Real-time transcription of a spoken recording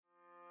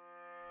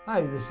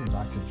Hi, this is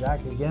Dr.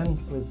 Jack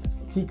again with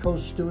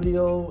T-Coast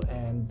Studio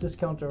and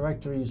Discount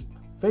Directory's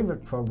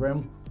favorite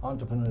program,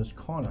 Entrepreneur's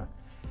Corner.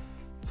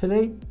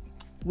 Today,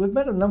 we've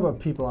met a number of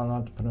people on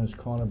Entrepreneur's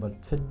Corner,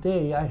 but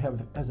today I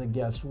have as a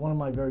guest one of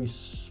my very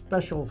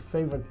special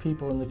favorite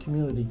people in the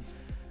community.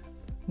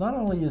 Not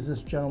only is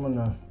this gentleman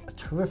a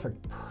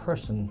terrific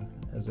person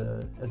as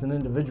an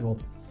individual,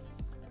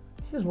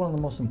 he has one of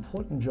the most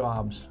important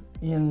jobs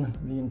in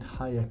the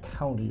entire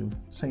county of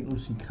St.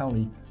 Lucie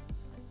County,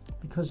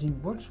 because he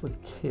works with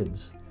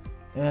kids.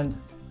 And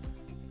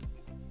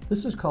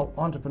this is called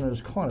Entrepreneur's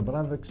Corner, but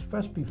I've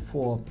expressed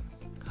before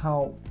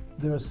how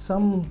there are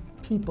some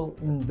people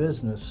in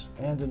business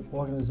and in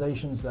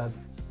organizations that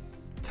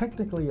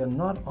technically are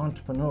not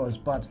entrepreneurs,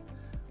 but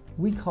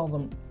we call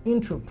them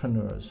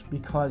intrapreneurs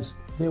because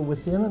they're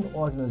within an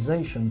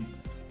organization,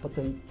 but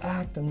they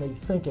act and they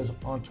think as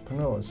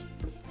entrepreneurs.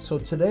 So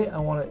today I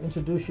want to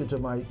introduce you to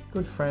my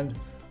good friend,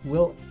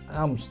 Will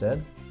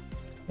Almstead.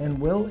 And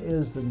Will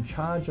is in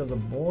charge of the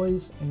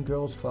Boys and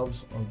Girls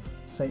Clubs of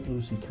St.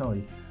 Lucie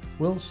County.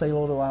 Will, say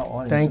hello to our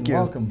audience. Thank you.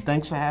 Welcome.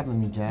 Thanks for having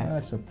me, Jack.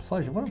 It's a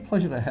pleasure. What a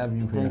pleasure to have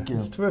you here. Thank you.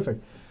 It's terrific.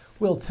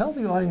 Will, tell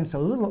the audience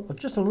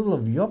just a little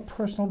of your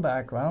personal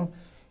background,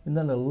 and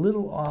then a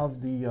little of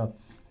the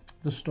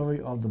story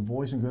of the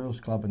Boys and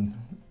Girls Club and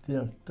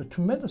the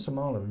tremendous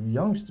amount of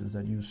youngsters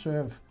that you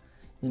serve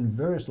in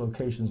various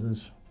locations.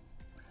 Is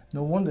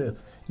no wonder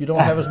you don't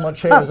have as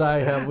much hair as I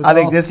have. I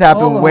think this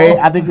happened way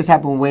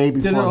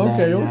before that.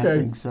 Okay, yeah, okay. I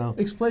think so.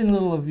 Explain a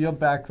little of your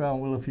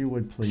background, Will, if you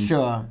would, please.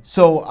 Sure.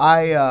 So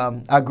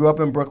I grew up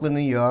in Brooklyn,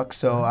 New York.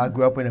 So I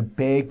grew up in a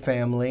big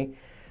family.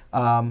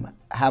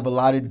 Have a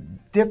lot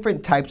of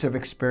different types of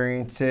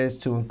experiences,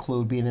 to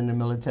include being in the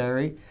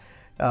military.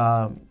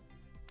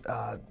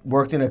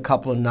 Worked in a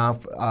couple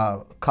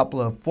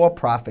of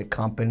for-profit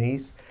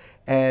companies.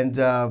 And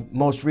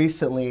most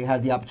recently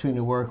had the opportunity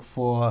to work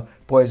for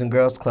Boys and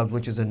Girls Clubs,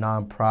 which is a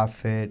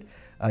nonprofit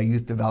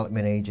youth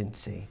development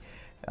agency.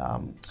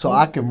 So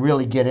I can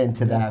really get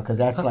into that because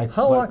that's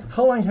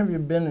how long have you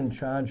been in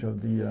charge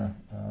of the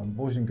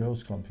Boys and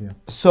Girls Club here?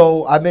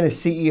 So I've been a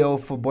CEO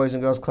for Boys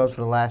and Girls Clubs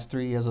for the last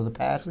 3 years, or the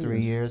past 3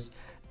 years.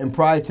 And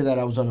prior to that,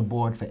 I was on the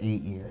board for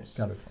 8 years.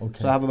 Got it. Okay.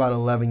 So I have about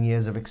 11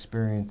 years of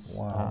experience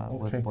okay.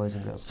 with Boys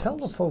and Girls Clubs. Tell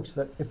the folks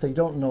that if they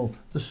don't know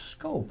the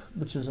scope,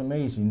 which is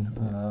amazing,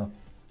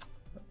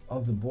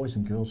 of the Boys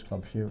and Girls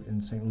Club here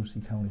in St. Lucie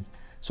County.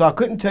 So I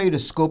couldn't tell you the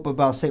scope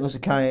about St. Lucie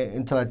County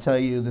until I tell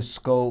you the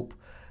scope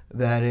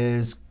that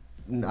is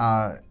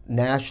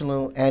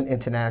national and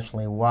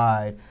internationally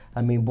wide.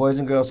 I mean, Boys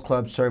and Girls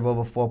Clubs serve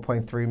over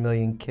 4.3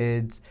 million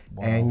kids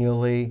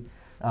annually.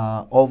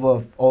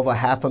 Over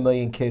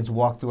 500,000 kids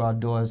walk through our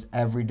doors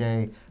every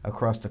day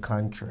across the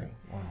country,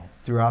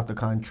 throughout the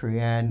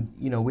country. And,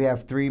 we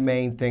have three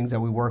main things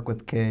that we work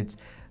with kids: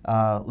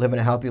 living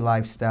a healthy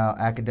lifestyle,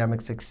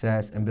 academic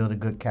success, and build a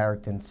good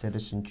character and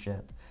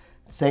citizenship.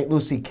 St.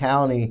 Lucie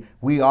County,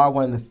 we are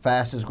one of the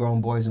fastest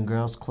growing Boys and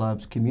Girls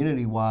Clubs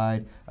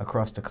community-wide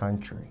across the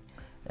country.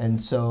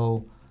 And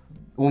so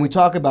when we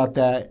talk about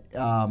that,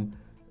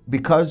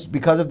 because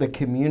of the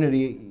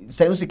community,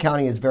 St. Lucie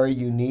County is very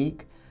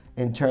unique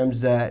in terms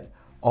that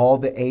all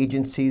the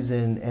agencies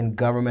and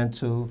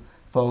governmental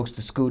folks,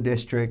 the school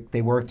district,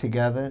 they work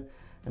together.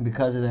 And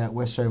because of that,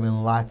 we're serving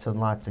lots and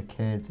lots of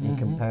kids in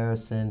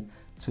comparison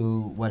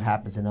to what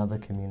happens in other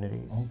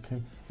communities.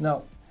 Okay.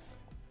 Now,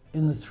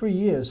 in the 3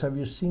 years, have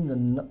you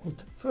seen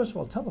first of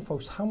all, tell the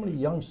folks how many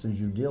youngsters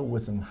you deal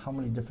with and how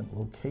many different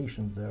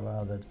locations there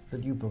are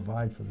that you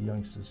provide for the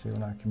youngsters here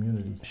in our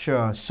community.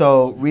 Sure.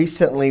 So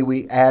recently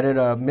we added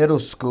a middle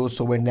school,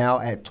 so we're now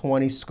at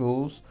 20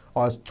 schools,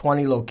 or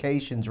 20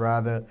 locations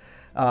rather.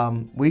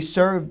 We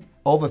served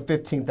over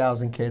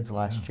 15,000 kids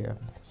last year.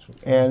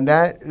 And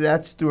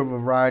that's through a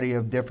variety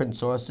of different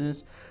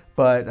sources,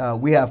 but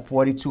we have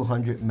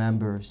 4,200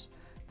 members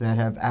that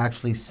have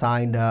actually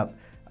signed up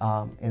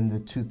in the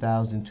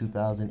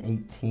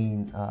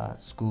 2018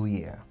 school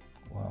year.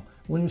 Wow.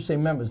 When you say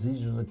members,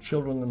 these are the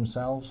children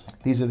themselves?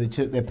 These are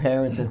the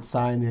parents that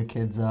sign their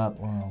kids up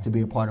to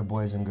be a part of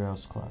Boys and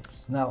Girls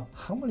Clubs. Now,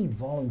 how many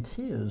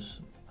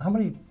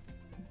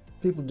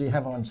people do you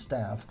have on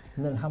staff,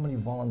 and then how many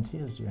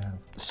volunteers do you have?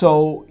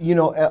 So,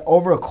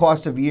 over a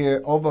course of a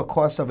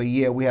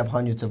year, we have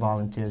hundreds of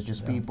volunteers,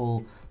 just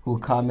people who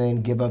come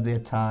in, give up their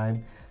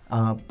time.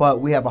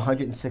 But we have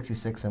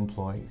 166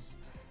 employees.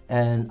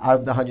 And out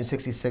of the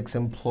 166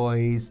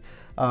 employees,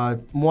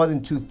 more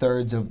than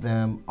 2/3 of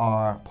them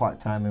are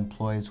part-time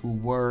employees who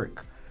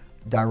work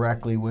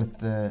directly with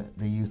the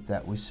youth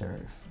that we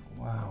serve.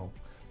 Wow.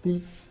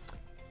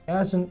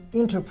 As an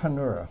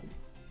entrepreneur,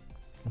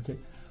 okay,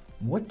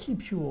 what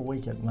keeps you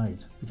awake at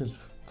night? Because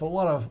for a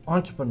lot of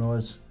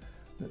entrepreneurs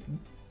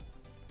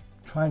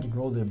trying to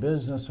grow their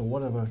business or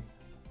whatever,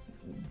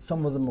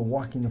 some of them are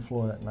walking the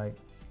floor at night.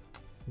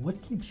 What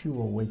keeps you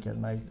awake at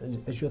night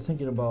as you're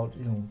thinking about,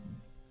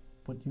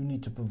 what you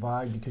need to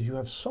provide? Because you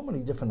have so many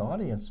different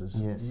audiences.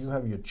 Yes. You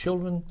have your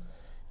children,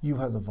 you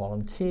have the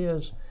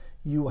volunteers,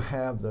 you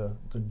have the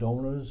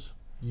donors,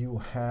 you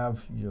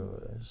have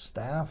your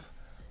staff,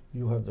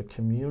 you have the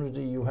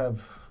community, you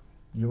have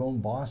your own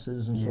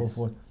bosses and so Yes.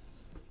 forth.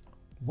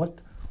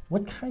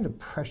 What kind of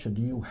pressure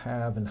do you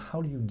have, and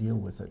how do you deal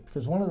with it?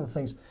 Because one of the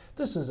things,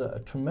 this is a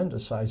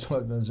tremendous size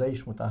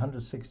organization with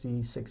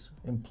 166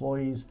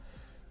 employees,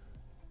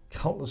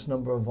 countless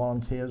number of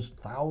volunteers,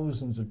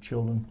 thousands of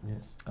children.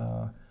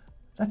 Yes.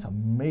 That's a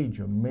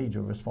major,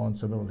 major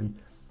responsibility.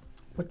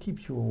 What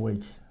keeps you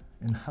awake,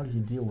 and how do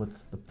you deal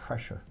with the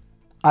pressure?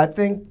 I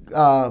think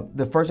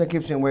the first thing that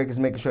keeps me awake is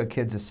making sure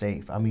kids are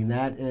safe. I mean,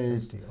 that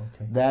is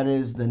Okay. that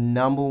is the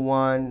number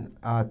one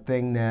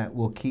thing that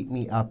will keep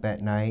me up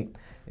at night,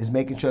 is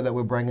making sure that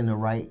we're bringing the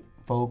right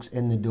folks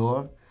in the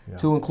door, Yeah.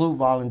 to include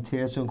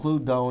volunteers, to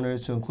include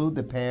donors, to include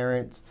the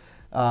parents,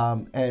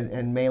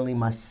 and mainly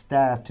my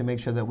staff, to make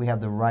sure that we have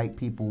the right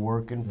people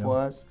working for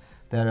Yeah. us,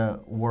 that are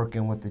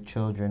working with the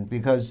children.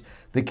 Because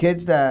the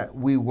kids that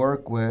we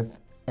work with,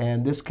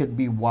 and this could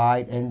be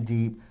wide and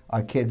deep,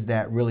 are kids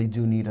that really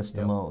do need us the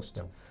Yep, most.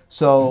 yep.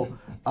 So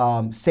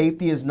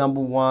safety is number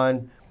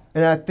one.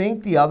 And I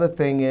think the other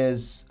thing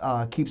is,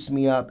 keeps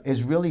me up,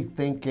 is really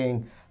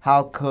thinking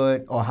how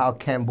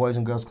can Boys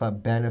and Girls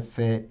Club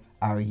benefit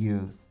our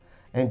youth,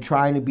 and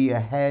trying to be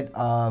ahead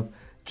of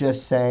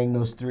just saying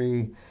those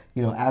three,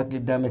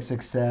 academic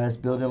success,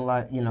 building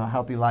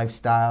healthy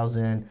lifestyles,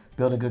 and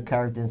building good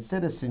character and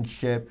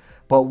citizenship.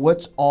 But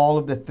what's all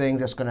of the things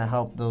that's going to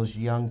help those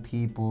young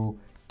people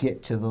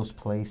get to those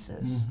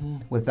places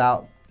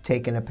without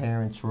taking a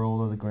parent's role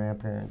or the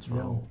grandparent's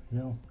role?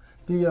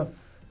 Yeah.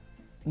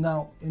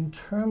 Now, in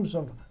terms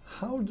of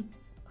how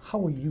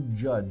are you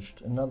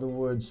judged? In other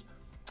words,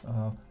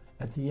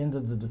 at the end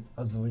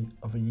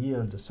of a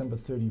year, December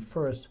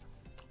 31st,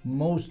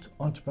 most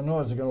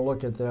entrepreneurs are going to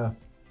look at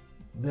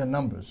their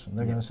numbers, and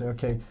they're going to say,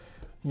 okay,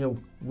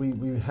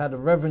 we had a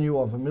revenue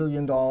of $1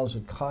 million.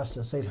 It cost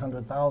us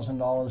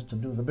 $800,000 to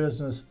do the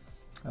business.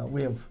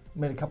 We have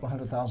made a couple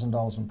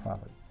 $100,000 in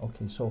profit.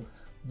 Okay, so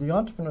the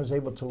entrepreneur is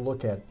able to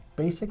look at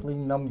basically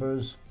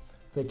numbers.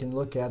 They can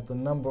look at the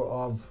number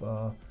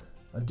of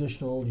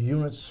additional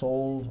units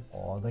sold,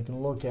 or they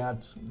can look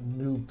at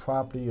new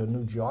property or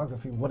new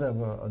geography,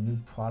 whatever, or new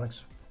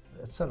products,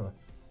 etc.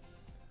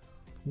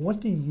 What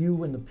do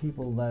you and the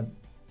people that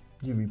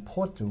you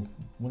report to,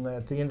 when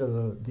at the end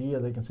of the year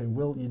they can say,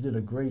 Will, you did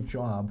a great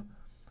job,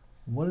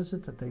 what is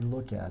it that they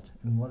look at,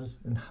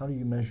 and how do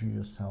you measure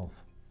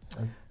yourself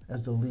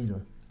as the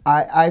leader?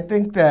 I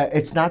think that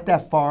it's not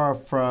that far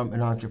from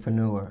an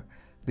entrepreneur,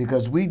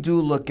 because we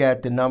do look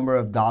at the number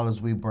of dollars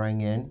we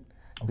bring in.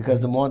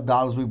 Because the more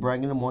dollars we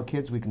bring in, the more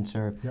kids we can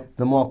serve. Yep.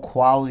 The more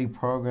quality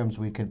programs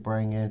we could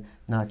bring in,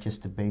 not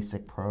just a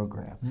basic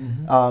program.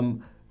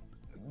 I'm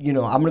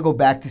going to go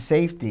back to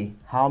safety.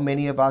 How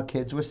many of our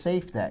kids were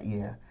safe that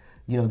year?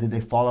 Did they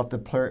fall off the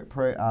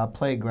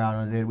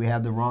playground, or did we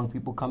have the wrong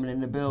people coming in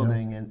the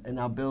building and in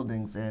our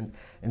buildings, and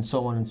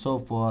so on and so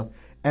forth?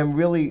 And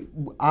really,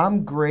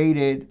 I'm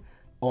graded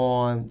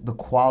on the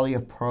quality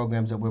of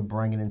programs that we're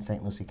bringing in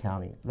St. Lucie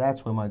County.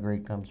 That's where my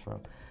grade comes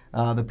from.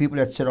 The people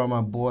that sit on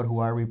my board, who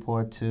I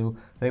report to,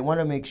 they want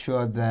to make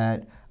sure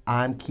that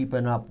I'm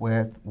keeping up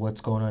with what's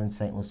going on in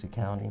St. Lucie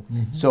County.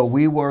 So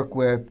we work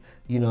with,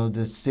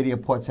 the City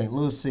of Port St.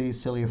 Lucie,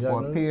 City of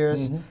Fort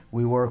Pierce.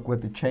 We work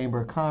with the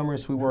Chamber of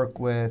Commerce. We work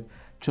with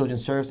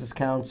Children's Services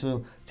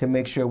Council to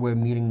make sure we're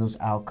meeting those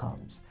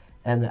outcomes.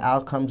 And the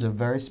outcomes are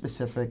very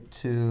specific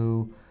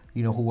to,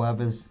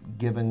 whoever's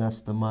giving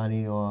us the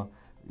money, or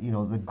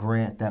the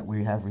grant that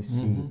we have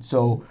received.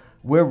 So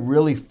we're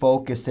really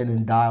focused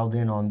and dialed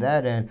in on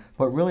that end,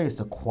 but really it's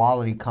the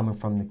quality coming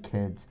from the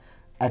kids.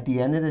 At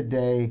the end of the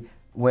day,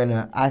 when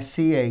I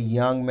see a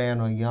young man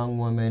or young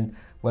woman,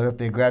 whether if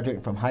they're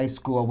graduating from high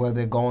school or whether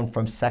they're going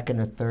from second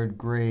or third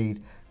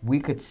grade, we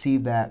could see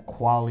that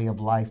quality of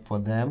life for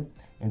them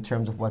in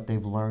terms of what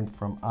they've learned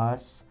from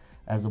us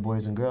as the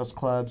Boys and Girls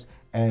Clubs,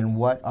 and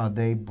what are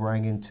they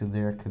bringing to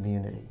their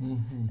community.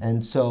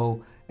 And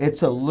so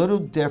it's a little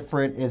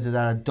different, is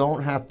that I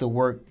don't have to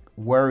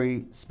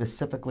worry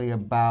specifically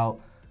about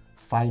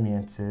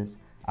finances.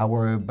 I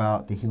worry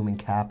about the human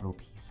capital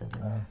piece of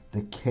it.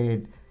 The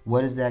kid,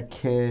 what is that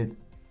kid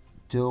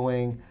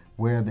doing?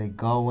 Where are they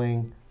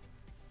going?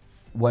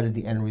 What is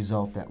the end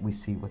result that we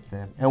see with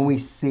them? And we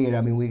see it.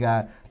 I mean, we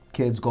got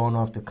kids going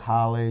off to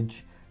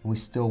college. We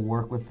still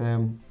work with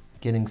them,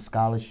 getting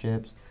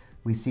scholarships.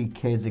 We see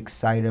kids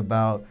excited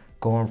about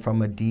going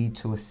from a D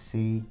to a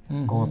C,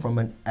 going from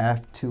an F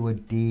to a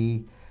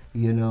D.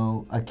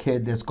 A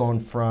kid that's going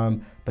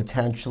from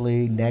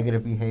potentially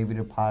negative behavior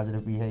to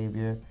positive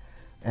behavior.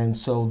 And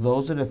so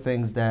those are the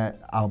things that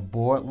our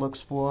board looks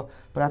for,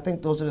 but I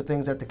think those are the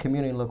things that the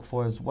community look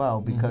for as well,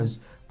 because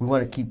we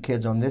want to keep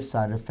kids on this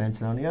side of the fence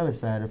and on the other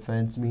side of the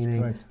fence,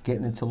 meaning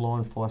getting into law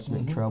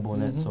enforcement trouble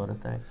and that sort of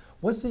thing.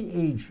 What's the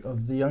age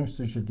of the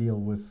youngsters you deal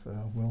with,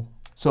 Will?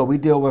 So we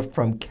deal with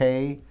from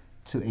K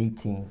to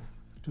 18.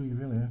 Do you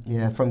really?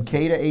 Yeah, from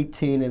K to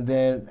 18, and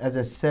then, as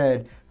I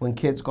said, when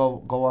kids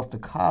go off to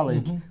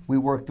college, we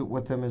work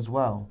with them as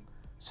well.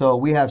 So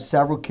we have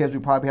several kids.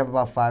 We probably have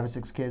about 5 or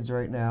 6 kids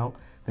right now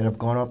that have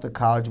gone off to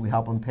college. We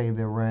help them pay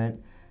their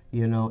rent.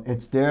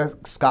 It's their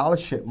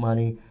scholarship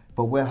money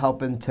but we're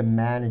helping to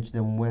manage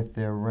them with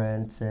their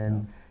rents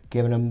and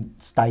giving them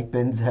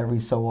stipends every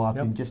so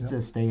often just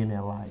to stay in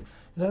their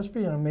life. It has to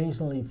be an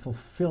amazingly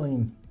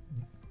fulfilling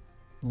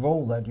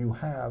role that you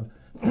have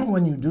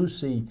when you do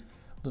see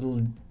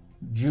little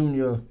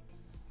junior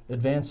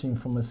advancing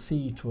from a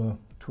C to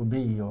a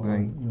B, or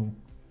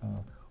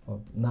or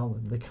now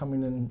they're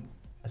coming in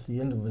at the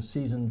end of a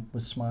season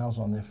with smiles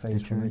on their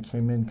face when they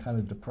came in kind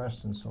of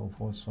depressed and so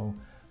forth. So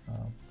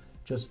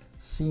just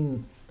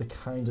seeing the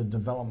kind of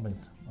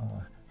development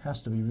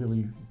has to be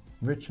really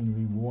rich and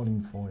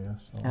rewarding for you.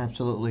 So.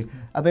 Absolutely.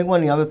 I think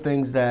one of the other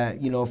things that,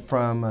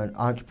 from an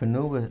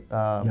entrepreneur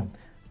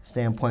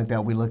standpoint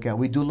that we look at,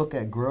 we do look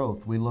at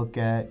growth. We look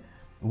at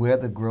where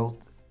the growth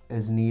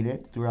is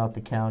needed throughout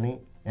the county,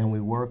 and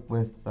we work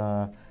with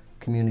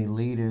community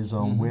leaders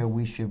on where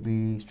we should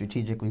be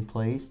strategically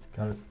placed.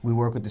 Got it. We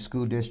work with the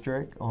school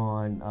district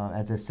on,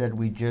 as I said,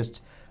 we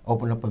just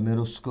opened up a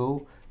middle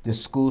school. The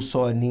school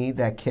saw a need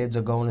that kids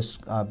are going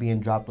to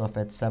being dropped off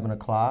at 7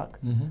 o'clock.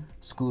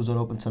 Schools don't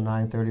open until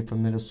 9:30 for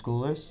middle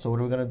schoolers. So what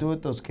are we going to do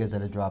with those kids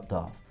that are dropped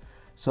off?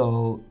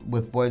 So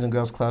with Boys and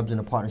Girls Clubs in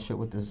a partnership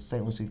with the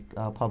St. Lucie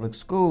Public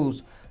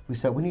Schools, we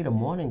said we need a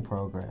morning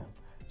program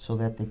so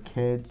that the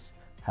kids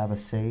have a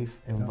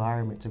safe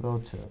environment to go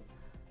to.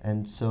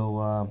 And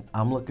so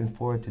I'm looking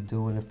forward to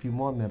doing a few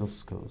more middle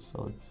schools.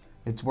 So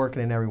it's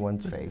working in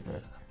everyone's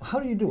favor. How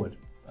do you do it?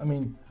 I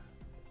mean,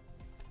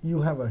 you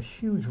have a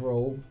huge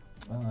role,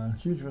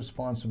 huge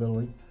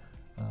responsibility.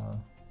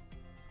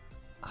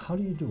 How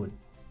do you do it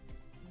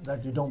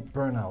that you don't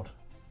burn out?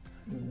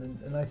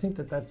 And I think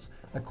that that's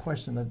a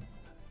question that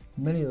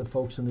many of the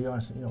folks in the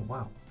audience,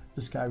 wow,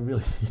 this guy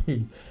really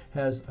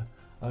has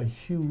a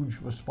huge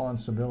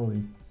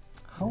responsibility.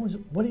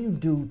 What do you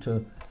do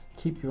to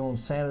keep your own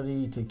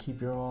sanity, to keep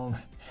your own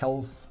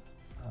health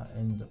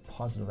and a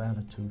positive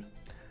attitude?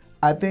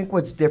 I think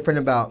what's different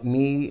about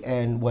me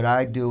and what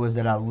I do is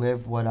that I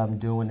live what I'm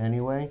doing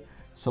anyway.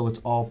 So it's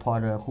all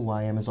part of who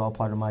I am. It's all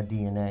part of my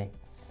DNA.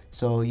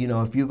 So,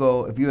 if you're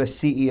a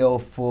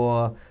CEO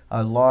for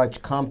a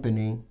large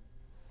company,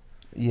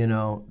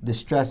 the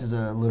stress is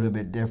a little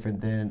bit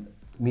different than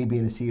me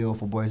being the CEO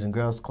for Boys and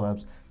Girls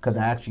Clubs, because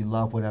I actually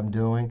love what I'm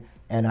doing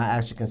and I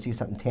actually can see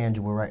something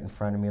tangible right in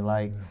front of me.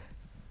 Like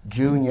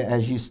Junior,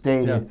 as you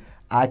stated,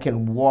 I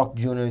can walk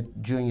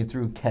Junior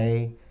through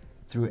K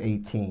through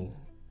 18.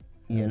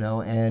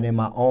 And in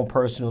my own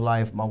personal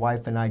life, my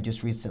wife and I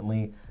just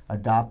recently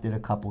adopted a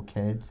couple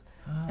kids,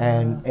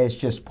 and it's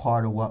just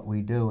part of what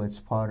we do. It's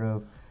part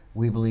of,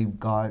 we believe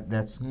God,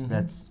 that's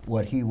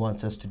what He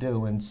wants us to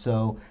do. And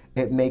so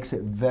it makes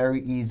it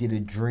very easy to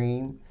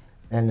dream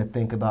and to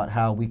think about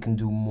how we can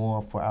do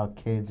more for our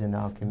kids in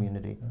our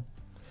community.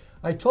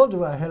 I told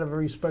you I had a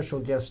very special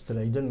guest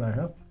today, didn't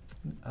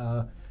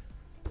I,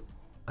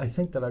 I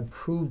think that I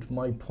proved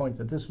my point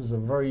that this is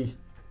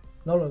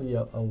not only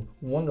a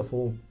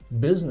wonderful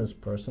business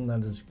person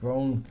that has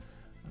grown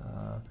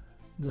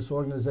this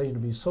organization to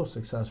be so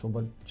successful,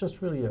 but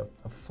just really a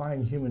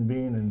fine human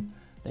being. And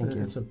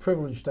it's a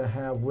privilege to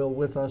have Will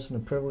with us,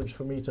 and a privilege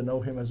for me to know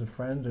him as a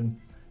friend. And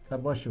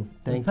God bless you.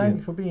 Thank you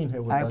for being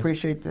here with us. I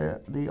appreciate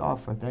the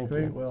offer. Thank you.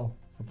 Great, Will.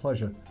 A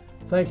pleasure.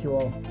 Thank you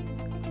all.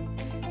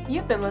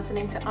 You've been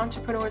listening to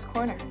Entrepreneur's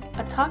Corner,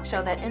 a talk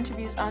show that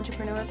interviews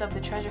entrepreneurs of the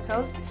Treasure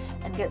Coast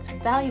and gets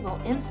valuable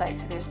insight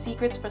to their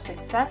secrets for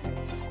success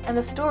and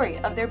the story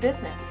of their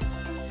business.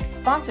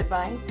 Sponsored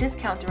by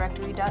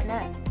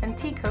DiscountDirectory.net and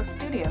T-Coast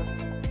Studios.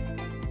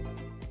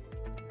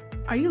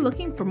 Are you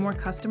looking for more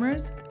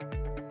customers?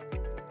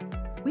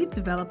 We've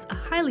developed a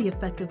highly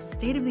effective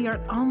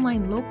state-of-the-art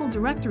online local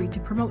directory to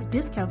promote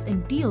discounts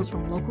and deals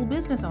from local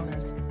business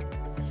owners.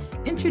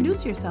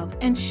 Introduce yourself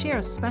and share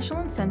a special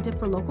incentive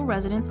for local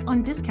residents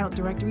on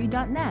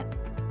DiscountDirectory.net.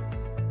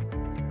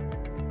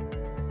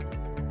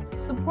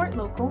 Support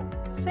local,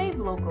 save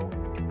local.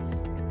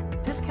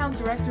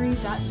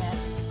 DiscountDirectory.net